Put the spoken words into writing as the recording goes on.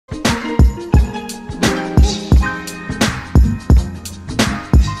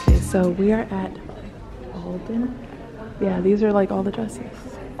So we are at Bhldn. Yeah, these are like all the dresses.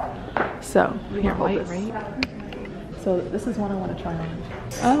 So here, white, right? So this is one I want to try on.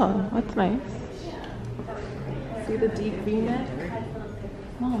 Oh, that's nice. See the deep V-neck?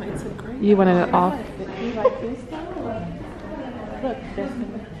 Mom, it's a great. You wanted it off? You like this style? Look,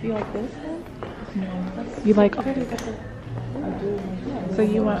 you like this one? No. You like? I do. So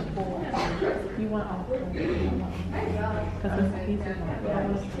you want off? Because this piece is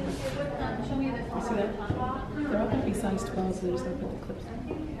show me this. You see that? They're all going to be size 12, so they're just going to put the clips on.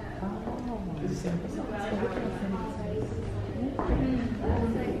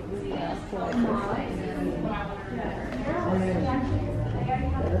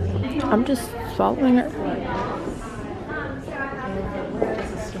 I'm just following her.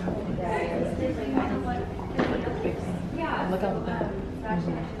 Look out the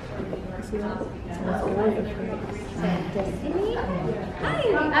see that? Hi,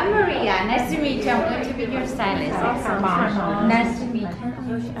 I'm Maria. Nice to meet you. I'm going to be your stylist. Nice to meet you.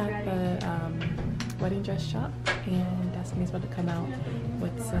 At the wedding dress shop, and Destiny's about to come out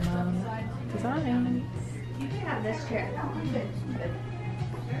with some designs. You can have this chair.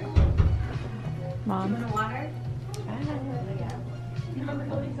 Mom. Water?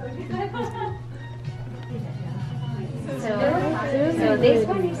 So this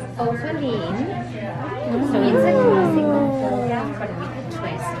one is also lean. So it's a classic fold down, but with a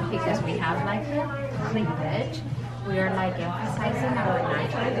twist because we have like cleavage. We are like emphasizing our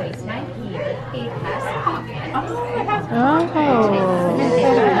natural waistline here. It has pockets.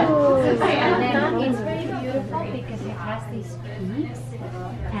 And then it's very beautiful because it has these peaks,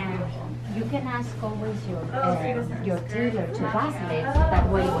 and you can ask always your tailor to dazzle it. That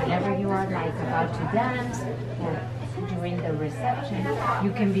way, whenever you are like about to dance or during the reception,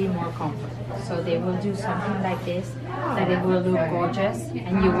 you can be more comfortable. So they will do something like this, that it will look gorgeous,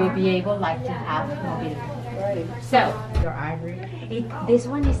 and you will be able like to have mobility. So your ivory. This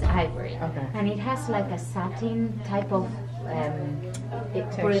one is ivory, okay, and it has like a satin type of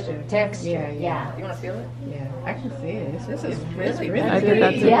texture. Yeah. You want to feel it? Yeah, I can see it. This is really pretty. I think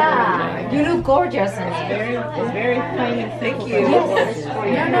that's yeah. You look gorgeous in it. It's very plain and simple.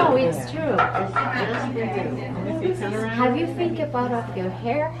 Yes. No, it's true. Have you think about of your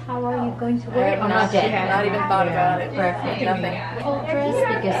hair? How are you going to wear it? Not yet. Not even thought about it. Perfect. Nothing. Full dress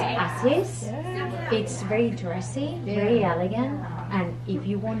because as is, it's very dressy, very elegant, and if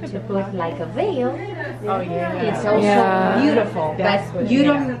you want to put like a veil, it's also beautiful. But you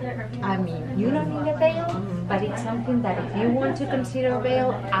don't. I mean, you don't need a veil, but it's something that if you want to consider a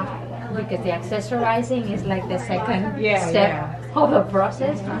veil, because the accessorizing is like the second step of the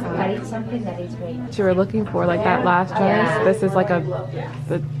process, but it's something that is great. What you were looking for, like that last dress. This is like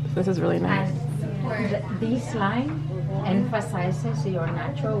this is really nice. And this line emphasizes your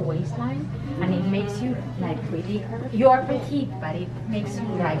natural waistline, and it makes you like pretty. You are petite, but it makes you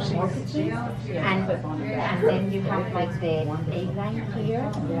like more petite. And then you have like the A-line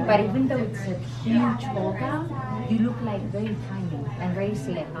here. But even though it's a huge ball gown, you look like very tiny and very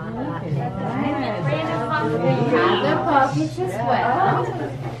slim. You have the pockets as well.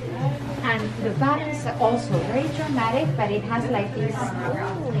 And the back is also very dramatic, but it has like this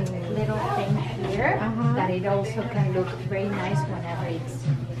little thing here that it also can look very nice whenever it's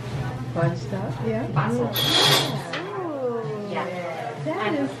bunched up. Yeah. Bustled. Yeah.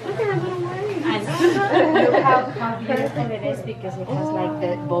 Look at that little lady. And look how beautiful it is because it has like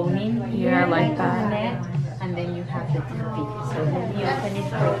the boning here, Yeah, like that. net, and then you have the teepee. So then you open it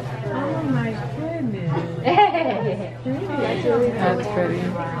for. Oh my goodness. That's pretty.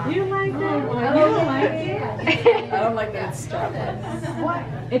 You like that? You don't like it? I don't like that strap. What?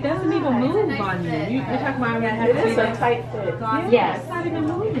 It doesn't even move on you. You're talking about It is a tight fit. Yes. It's not even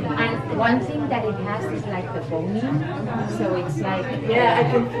moving. And one thing that it has is like the boning. So it's like. Yeah, I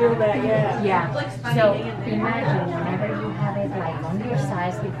can feel that. Yeah. Yeah. So imagine whenever you have it like on your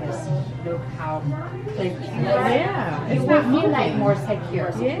size, because look how clipped it is. Yeah. You will feel like more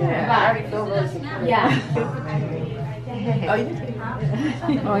secure. Yeah. But I already feel very secure. Yeah.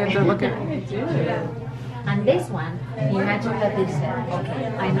 Oh, you have to look at. And this one, imagine that this okay,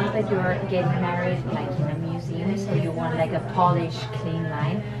 I know that you're getting married like in a museum, so you want like a polished, clean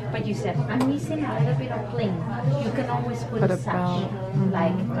line. But you said, I'm missing a little bit of bling. You can always put a sash,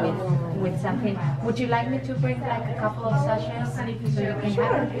 like with something. Would you like me to bring like a couple of sashes so you can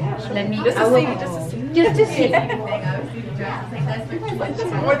have it? Let me. Just to see. Just to see.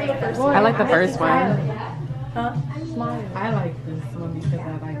 I like the first one. Huh? I like this one because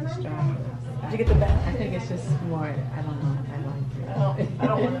I like the strap. Did you get the back? I think it's just more, I don't know, I like it. I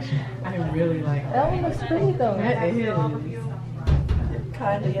don't want to. I really like it. That one looks pretty though. That is.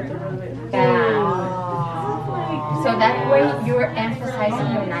 kind of get the little bit. So that way you're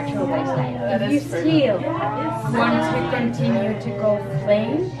emphasizing your natural waistline. If you still want to continue to go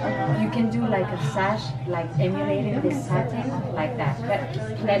plain, you can do like a sash, like emulating this satin, like that.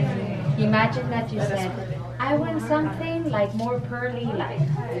 But imagine that you said, I want something like more pearly, like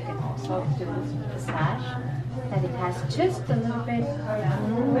you can also do the sash that it has just a little bit.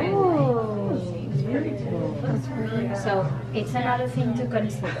 So it's another thing to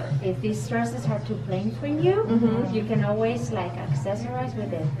consider. If these dresses are too plain for you, you can always like accessorize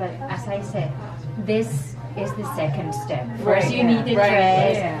with it. But as I said, this is the second step. First you need the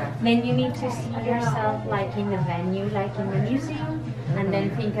dress, then you need to see yourself like in the venue, like in the museum, and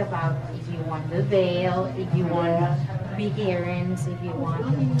then think about if you want the veil, if you want big earrings, if you want.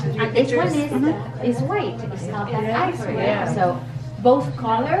 And this one is white, it's not that accurate. So both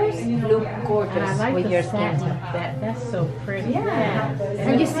colors look gorgeous with your skin tone. That's so pretty. Yeah.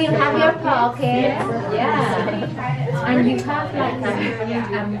 And you still have your pocket. Yeah. And you have like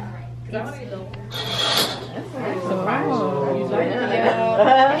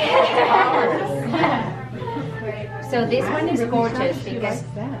So this one is gorgeous because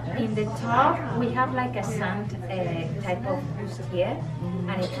in the top we have like a sand type of bustier,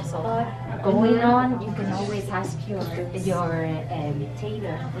 and it has a lot going on. You can always ask your tailor.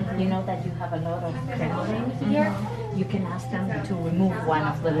 You know that you have a lot of crinoline here. You can ask them to remove one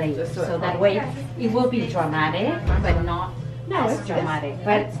of the layers, so that way it will be dramatic, but not as dramatic.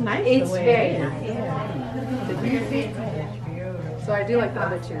 But it's nice. It's very nice. So I do like the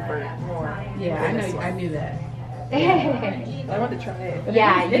other two for more. Yeah, I knew that. I want to try it.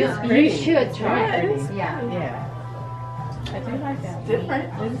 Yeah, you should try it. Yeah. I do like that. Different.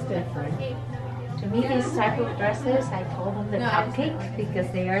 It is different. To me, these type of dresses, I call them the cupcakes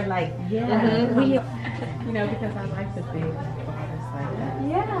because they are like, You know, because I like the big bodice like that.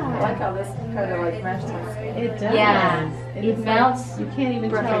 I like how this kind of like matches my skin. It does. Yeah, it melts. You can't even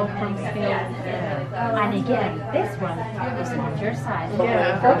tell from scale. And again, this one is not your size.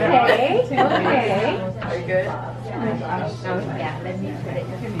 Yeah. Okay. Are you good? Oh, yeah, let me put it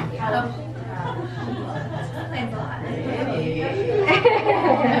here.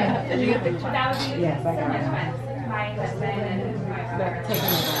 Did you get pictures? Yes, I got it. My husband and my But taking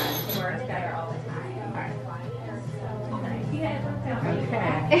it work together all the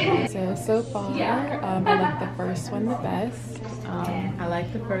time. So far, I like the first one the best. I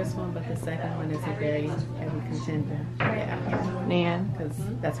like the first one, but the second one is a very heavy contender. Nan, Because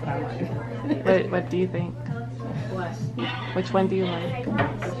that's what I like. what do you think? What? Which one do you like? The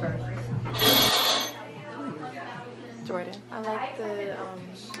first. Jordan. I like the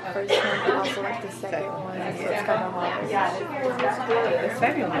first one, but also like the second one. So it's kind of hard. The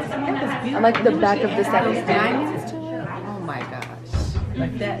second one. I like the back of the second one. Diamonds to it? Oh my gosh.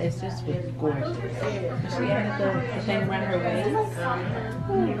 Like that is just gorgeous. She added the thing around her waist.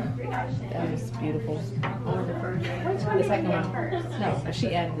 That was beautiful. The second one. No, she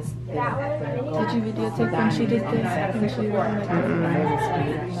added this. Did you videotape when she did this? When she was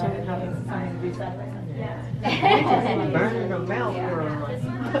Burning her mouth for a month.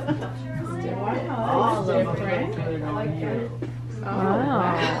 All of them are good on you.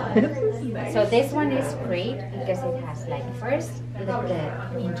 So this one is great because it has like first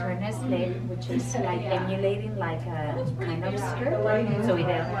the internal slit, which is like emulating like a kind of skirt. So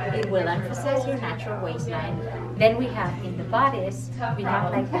it will emphasize your natural waistline. Then we have in the bodice, we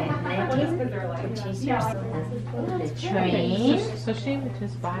have like the netting, which is your the train. So she would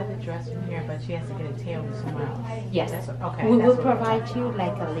just buy the dress from here, but she has to get it tailored somewhere else. Yes. Okay. We will provide you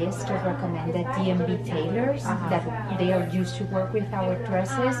like a list of recommended DMB tailors that they are used to work with our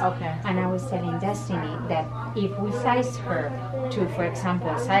dresses. Okay. And I was telling Destiny that if we size her to, for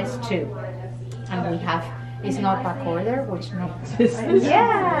example, size 2, and we have, it's not back order, which no.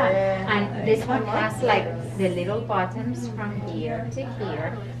 And this one has like the little buttons from here to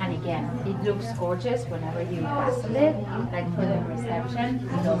here, and again, it looks gorgeous whenever you bustle it, like for the reception.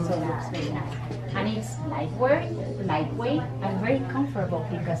 It also looks very nice, and it's lightweight, and very comfortable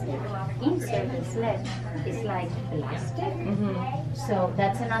because the insert the slit is like elastic. So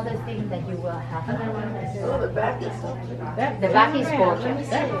that's another thing that you will have. Oh, the back is so The back is gorgeous.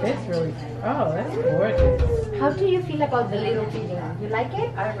 That's really, that's gorgeous. How do you feel about the little fitting? You like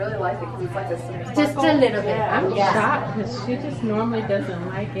it? I really like it because it's like a Just a little bit. I'm shocked because she just normally doesn't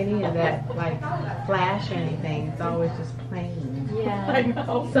like any of that, like flash or anything. It's always just plain. Yeah. I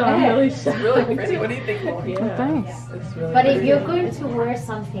know. So I'm really shocked. Really pretty. What do you think? Yeah, Thanks. it's really But if pretty. you're going to wear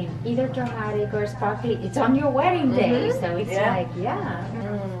something either dramatic or sparkly, it's on your wedding day, so it's like,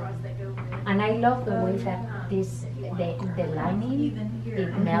 And I love the way that this the lining,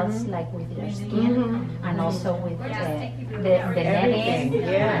 it melts like with your skin, and also with the netting,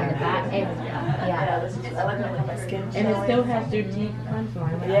 yeah. and the back, everything. Yeah. I like it with my skin. And it still has your deep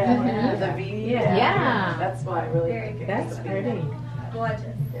punchline. Yeah, the V. Yeah. Yeah. That's why I really. That's pretty. Yeah,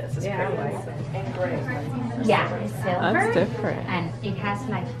 this is Yeah, I pretty. like that. And gray. Yeah, it's silver. That's different. And it has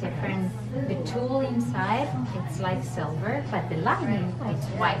like different, the tool inside, it's like silver, but the lining, it's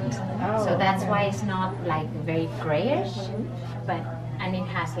white. Oh, So that's okay. why it's not like very grayish, but, and it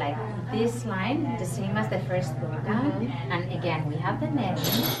has like this line, the same as the first Bhldn. And again, we have the netting,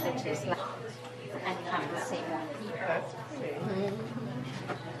 which is like, and you have the same one here.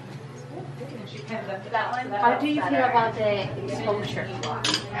 How do you feel about the exposure?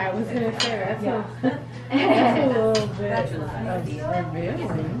 I was gonna say that's a little bit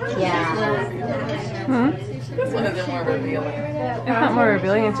revealing. Yeah. This one is more revealing. It's not more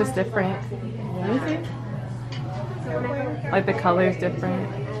revealing, it's just different. Is it? Like the color's different.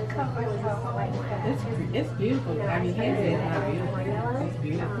 It's beautiful. I mean, his is not beautiful. It's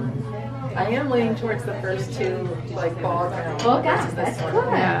beautiful. I am leaning towards the first two, like ball gown. Ball gown, that's good.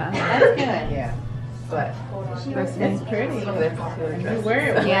 Yeah. That's good. Yeah. But It's pretty. some of their popular You dresses. wear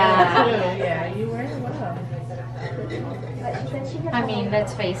it well. Yeah. Too. Yeah, you wear it well. I mean,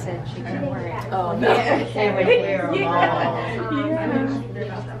 let's face it, she can wear it. Oh, no. Everywhere.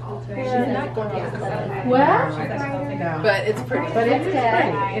 She's not going on the cover. Well, No. But it's pretty. But it is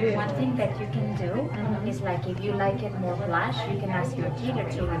pretty. It is. one thing that you can do is like if you like it more flash, you can ask your dealer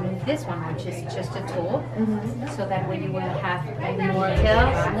to remove this one, which is just a tool, so that way you will have like more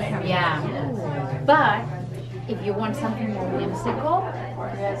details. Yeah. But if you want something more whimsical,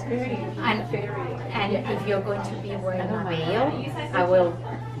 Yeah, it's very. and if you're going to be wearing a veil, I will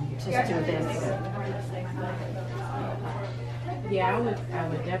just do this. Yeah, I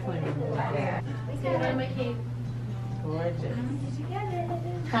would definitely remove that. Gorgeous.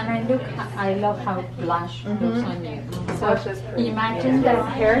 And I love how blush looks on you. Blush is pretty. Imagine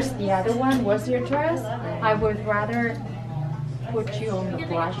that here's the other one was your dress. I would rather put you on the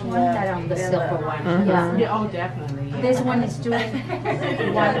blush one than on the silver one. Yeah. Yeah, oh, definitely. Yeah. This one is doing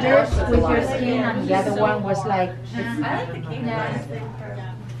wonders with your skin, and the other one was like. I like the cake.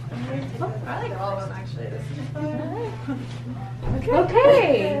 I like all of them actually.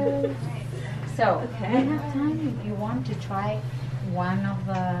 Okay. So we have time if you want to try one of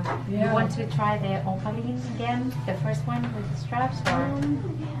the. You want to try the opaline again, the first one with the straps, or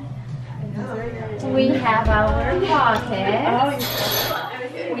we have our pockets.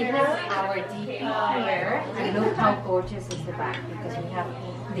 We have our DP here, and look how gorgeous is the back because we have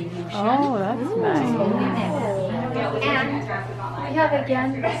the illusion. Oh, that's nice. Holding everything. And we have again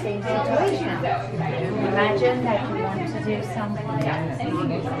the same situation. Imagine that you want to do something else.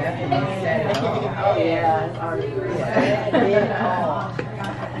 Oh, yeah.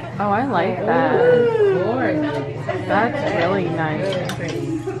 Oh, I like that. Gorgeous. That's really nice.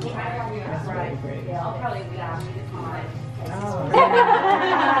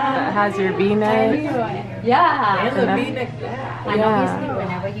 That has your V-neck. Yeah. And the V-neck back. And Yeah. obviously,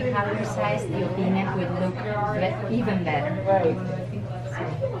 whenever you have your size, your V-neck will look even better. Right.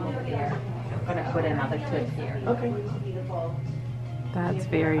 I'm gonna put another clip here. Okay. That's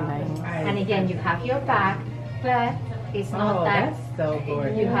very nice. And again, you have your back, but it's not Oh, that. that's so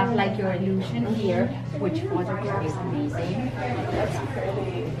gorgeous. You have like your illusion here, which photograph is amazing. That's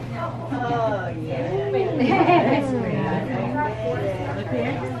pretty. Oh, yeah. Look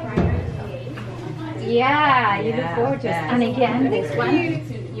here. Yeah, you look Yeah, gorgeous. that's And again, this one,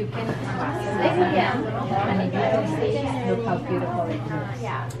 you can select again, and if you can see, look how beautiful it looks.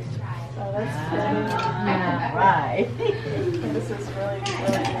 Oh, that's pretty. Yeah. Right. This is really,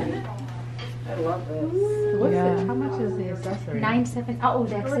 really. I love this. What's Yeah. it? How much is the accessory? 9.7. Oh,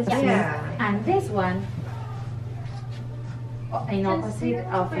 the accessories. Yeah. And this one, in opposite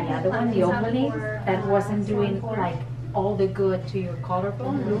of the other one, the opaline, that wasn't doing like all the good to your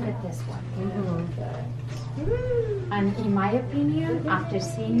collarbone. Look at this one. And in my opinion, after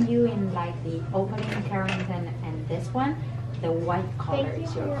seeing you in like the opaline, Carrington, and this one, the white color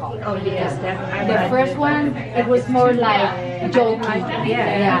is your color. Oh, yes, definitely. The first one, it was more like jokey.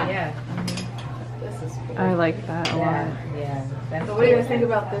 Yeah. This is pretty. I like that a lot. Yeah. That's So what do you guys think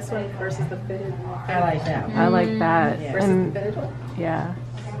about this one versus the fitted one? I like that one. I like that. Yeah. Versus the fitted one? Yeah.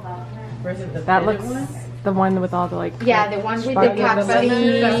 Versus the That fitted looks one? the one with all the like. Yeah, the one with the sparkles. cap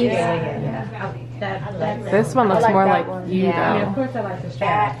sleeves. Yeah. This one looks I like more that like one. you Yeah. Of though. course, I like the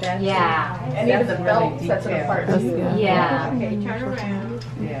strap. That's Yeah. And even the That's belt really sets it detailed. apart That's too. good. Yeah. Okay, turn around.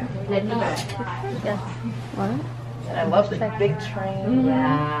 Yeah. Let me. What? And I love the big train.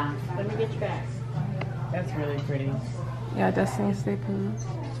 Yeah. Let me get you back. That's really pretty. Yeah, Destiny Staples.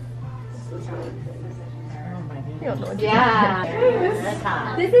 Oh my You goodness. don't know what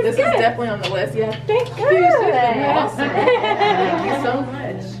Yeah. This is definitely on the list. Yeah, thank you. Awesome. Thank you so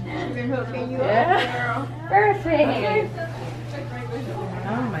much. Been hooking you Yeah. up, girl. Perfect.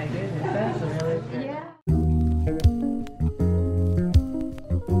 Oh my goodness.